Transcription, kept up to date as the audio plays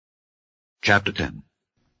Chapter 10.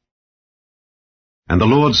 And the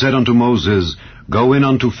Lord said unto Moses, Go in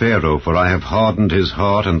unto Pharaoh, for I have hardened his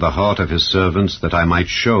heart and the heart of his servants, that I might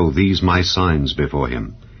show these my signs before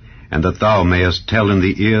him, and that thou mayest tell in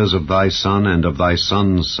the ears of thy son and of thy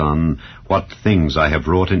son's son what things I have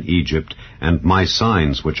wrought in Egypt, and my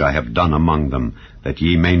signs which I have done among them, that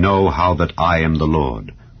ye may know how that I am the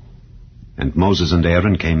Lord. And Moses and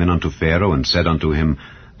Aaron came in unto Pharaoh, and said unto him,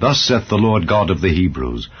 Thus saith the Lord God of the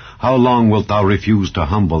Hebrews, How long wilt thou refuse to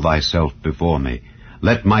humble thyself before me?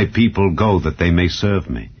 Let my people go, that they may serve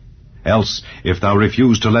me. Else, if thou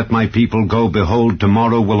refuse to let my people go, behold,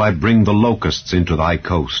 tomorrow will I bring the locusts into thy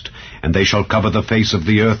coast, and they shall cover the face of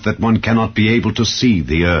the earth, that one cannot be able to see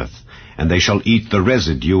the earth. And they shall eat the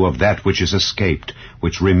residue of that which is escaped,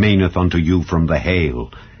 which remaineth unto you from the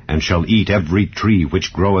hail, and shall eat every tree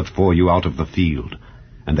which groweth for you out of the field.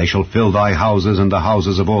 And they shall fill thy houses, and the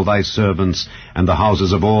houses of all thy servants, and the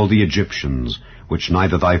houses of all the Egyptians, which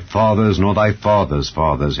neither thy fathers nor thy fathers'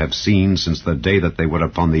 fathers have seen since the day that they were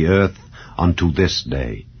upon the earth unto this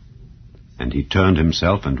day. And he turned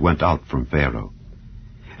himself and went out from Pharaoh.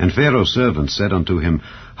 And Pharaoh's servants said unto him,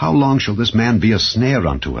 How long shall this man be a snare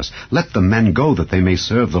unto us? Let the men go, that they may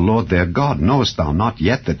serve the Lord their God. Knowest thou not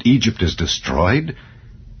yet that Egypt is destroyed?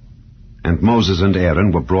 And Moses and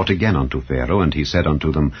Aaron were brought again unto Pharaoh, and he said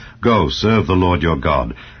unto them, Go, serve the Lord your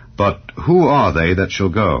God. But who are they that shall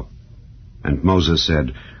go? And Moses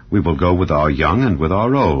said, We will go with our young and with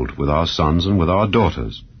our old, with our sons and with our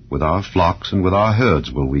daughters, with our flocks and with our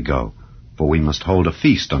herds will we go, for we must hold a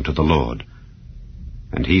feast unto the Lord.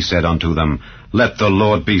 And he said unto them, Let the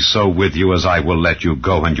Lord be so with you as I will let you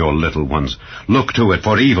go and your little ones. Look to it,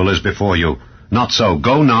 for evil is before you. Not so.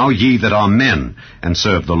 Go now, ye that are men, and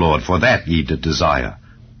serve the Lord, for that ye did desire.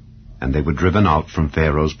 And they were driven out from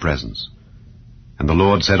Pharaoh's presence. And the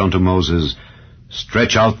Lord said unto Moses,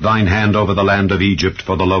 Stretch out thine hand over the land of Egypt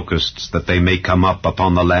for the locusts, that they may come up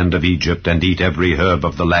upon the land of Egypt, and eat every herb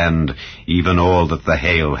of the land, even all that the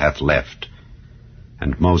hail hath left.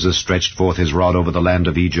 And Moses stretched forth his rod over the land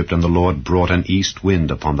of Egypt, and the Lord brought an east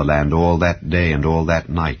wind upon the land all that day and all that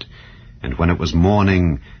night. And when it was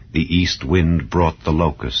morning, the east wind brought the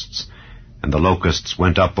locusts. And the locusts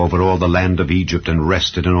went up over all the land of Egypt, and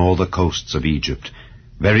rested in all the coasts of Egypt.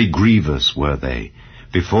 Very grievous were they.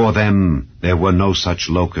 Before them there were no such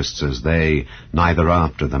locusts as they, neither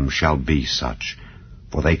after them shall be such.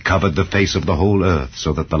 For they covered the face of the whole earth,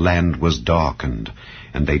 so that the land was darkened.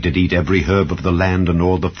 And they did eat every herb of the land, and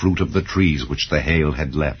all the fruit of the trees which the hail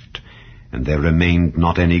had left. And there remained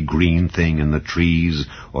not any green thing in the trees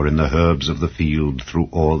or in the herbs of the field through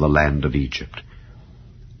all the land of Egypt.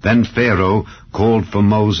 Then Pharaoh called for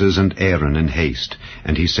Moses and Aaron in haste,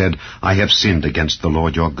 and he said, I have sinned against the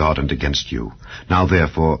Lord your God and against you. Now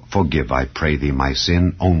therefore forgive, I pray thee, my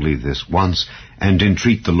sin only this once, and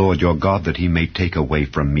entreat the Lord your God that he may take away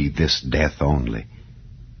from me this death only.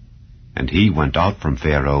 And he went out from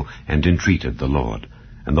Pharaoh and entreated the Lord.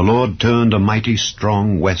 And the Lord turned a mighty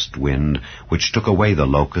strong west wind, which took away the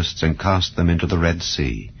locusts and cast them into the Red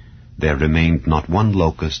Sea. There remained not one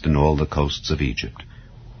locust in all the coasts of Egypt.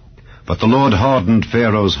 But the Lord hardened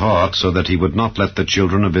Pharaoh's heart, so that he would not let the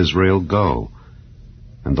children of Israel go.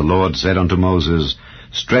 And the Lord said unto Moses,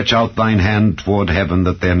 Stretch out thine hand toward heaven,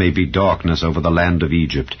 that there may be darkness over the land of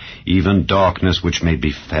Egypt, even darkness which may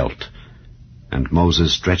be felt. And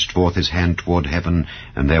Moses stretched forth his hand toward heaven,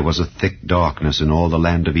 and there was a thick darkness in all the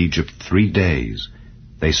land of Egypt 3 days.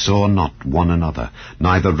 They saw not one another,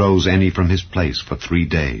 neither rose any from his place for 3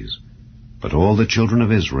 days. But all the children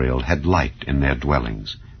of Israel had light in their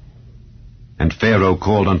dwellings. And Pharaoh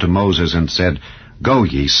called unto Moses and said, Go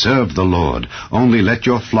ye, serve the Lord, only let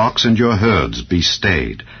your flocks and your herds be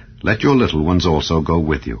stayed. Let your little ones also go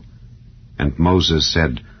with you. And Moses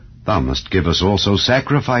said, Thou must give us also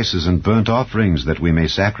sacrifices and burnt offerings, that we may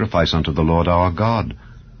sacrifice unto the Lord our God.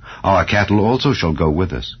 Our cattle also shall go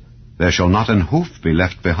with us. There shall not an hoof be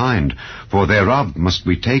left behind, for thereof must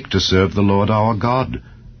we take to serve the Lord our God.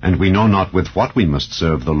 And we know not with what we must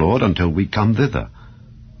serve the Lord until we come thither.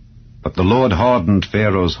 But the Lord hardened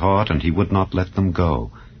Pharaoh's heart, and he would not let them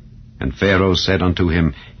go. And Pharaoh said unto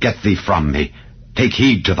him, Get thee from me. Take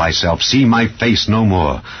heed to thyself, see my face no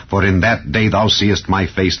more, for in that day thou seest my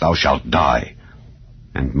face thou shalt die.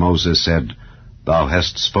 And Moses said, Thou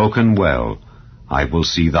hast spoken well, I will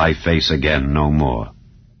see thy face again no more.